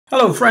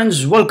Hello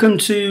friends, welcome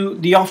to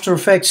the After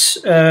Effects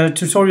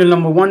tutorial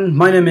number 1.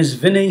 My name is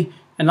Vinny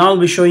and I'll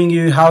be showing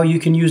you how you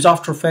can use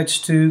After Effects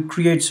to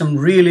create some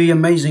really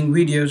amazing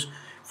videos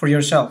for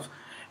yourself.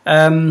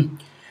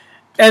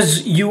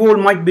 As you all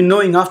might be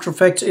knowing, After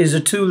Effects is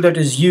a tool that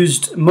is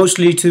used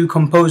mostly to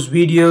compose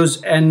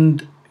videos,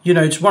 and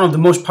it's one of the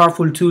most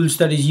powerful tools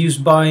that is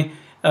used by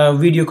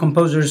video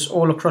composers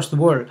all across the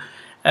world.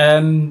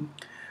 After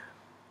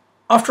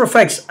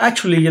Effects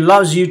actually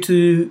allows you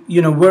to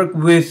work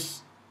with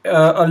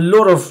a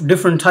lot of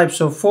different types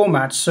of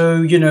formats.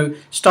 So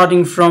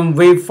starting from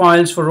WAV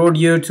files for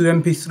audio to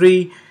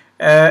MP3,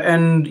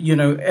 and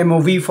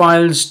MOV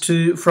files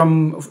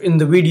from in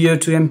the video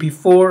to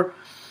MP4,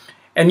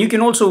 and you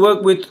can also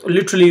work with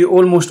literally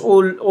almost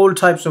all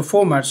types of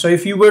formats. So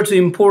if you were to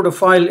import a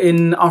file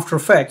in After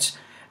Effects,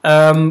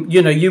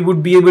 you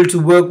would be able to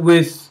work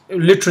with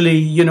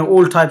literally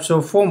all types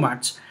of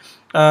formats.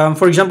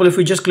 For example, if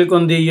we just click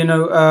on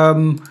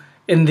the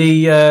in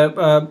the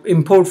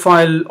import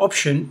file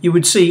option, you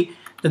would see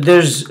that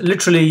there's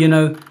literally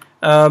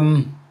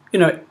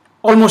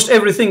almost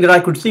everything that I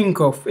could think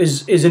of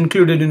is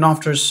included in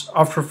After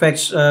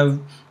Effects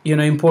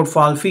import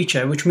file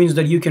feature, which means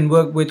that you can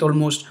work with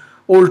almost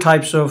all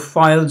types of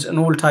files and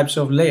all types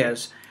of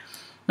layers.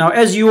 Now,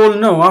 as you all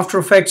know, After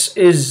Effects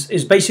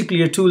is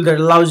basically a tool that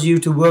allows you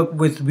to work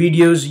with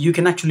videos. You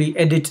can actually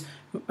edit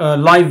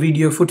live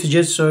video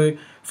footages. So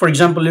for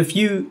example, if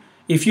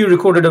you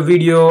recorded a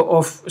video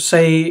of,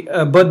 say,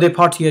 a birthday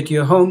party at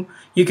your home,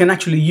 you can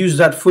actually use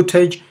that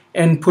footage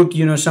and put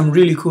some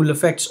really cool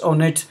effects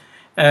on it.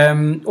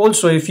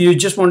 Also, if you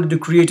just wanted to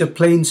create a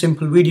plain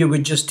simple video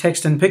with just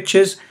text and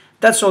pictures,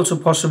 that's also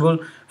possible.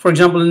 For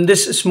example, in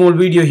this small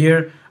video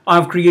here,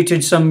 I've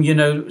created some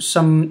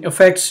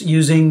effects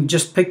using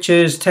just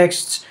pictures,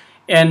 texts,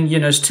 and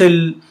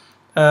still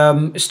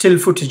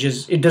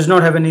footages. It does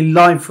not have any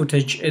live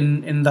footage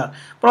in that,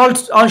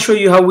 but I'll show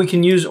you how we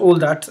can use all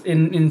that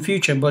in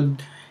future. But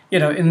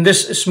in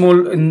this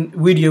small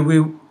video,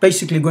 we're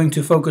basically going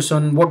to focus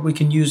on what we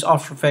can use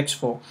After Effects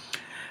for.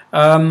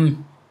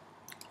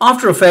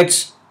 After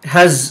Effects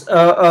has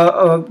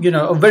a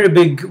very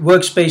big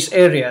workspace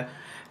area,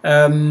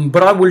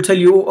 but I will tell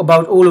you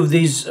about all of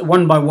these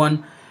one by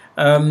one.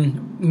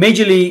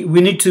 Majorly,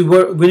 we need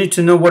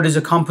to know what is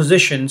a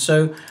composition.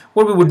 So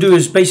what we would do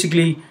is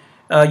basically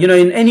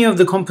in any of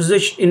the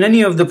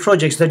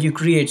projects that you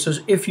create. So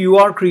if you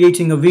are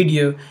creating a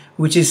video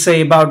which is,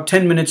 say, about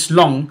 10 minutes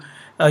long,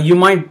 you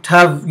might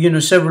have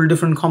several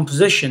different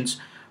compositions.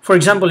 For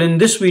example, in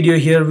this video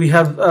here, we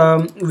have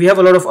a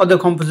lot of other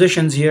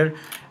compositions here,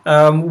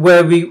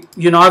 where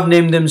I've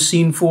named them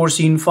scene 4,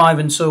 scene 5,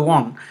 and so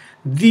on.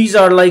 These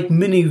are like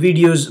mini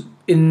videos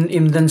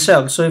in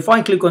themselves. So if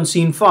I click on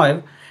scene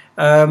 5,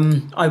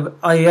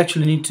 I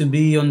actually need to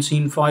be on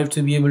scene 5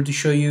 to be able to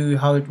show you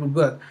how it would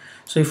work.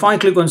 So if I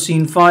click on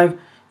scene 5,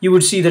 you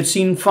would see that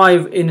scene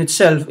 5 in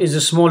itself is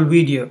a small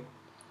video.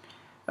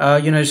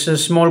 It's a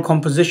small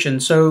composition.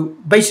 So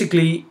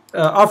basically,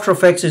 After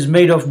Effects is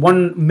made of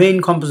one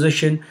main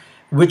composition,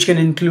 which can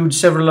include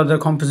several other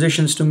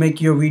compositions to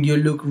make your video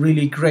look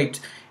really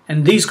great.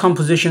 And these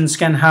compositions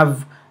can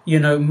have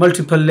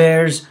multiple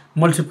layers,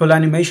 multiple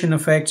animation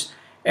effects,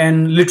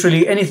 and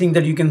literally anything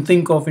that you can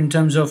think of in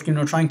terms of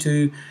trying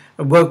to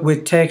work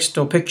with text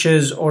or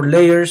pictures or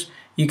layers,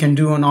 you can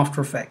do on After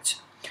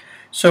Effects.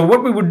 So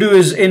what we would do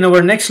is, in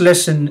our next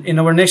lesson, in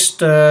our next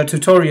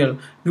tutorial,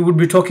 we would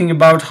be talking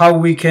about how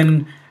we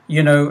can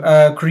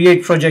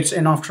create projects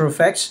in After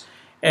Effects.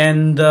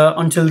 And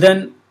until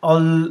then,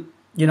 I'll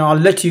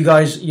let you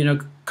guys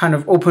kind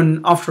of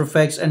open After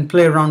Effects and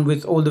play around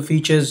with all the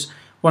features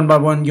one by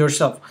one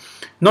yourself.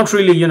 Not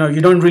really, you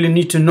don't really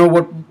need to know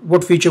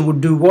what feature would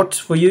do what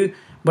for you,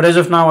 but as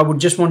of now, I would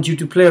just want you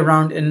to play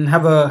around and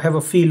have a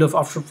feel of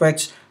After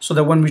Effects, so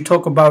that when we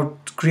talk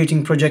about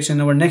creating projects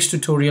in our next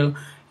tutorial,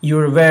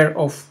 you're aware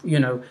of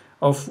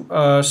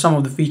some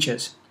of the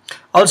features.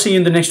 I'll see you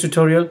in the next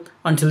tutorial.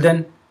 Until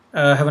then,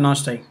 have a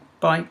nice day.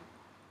 Bye.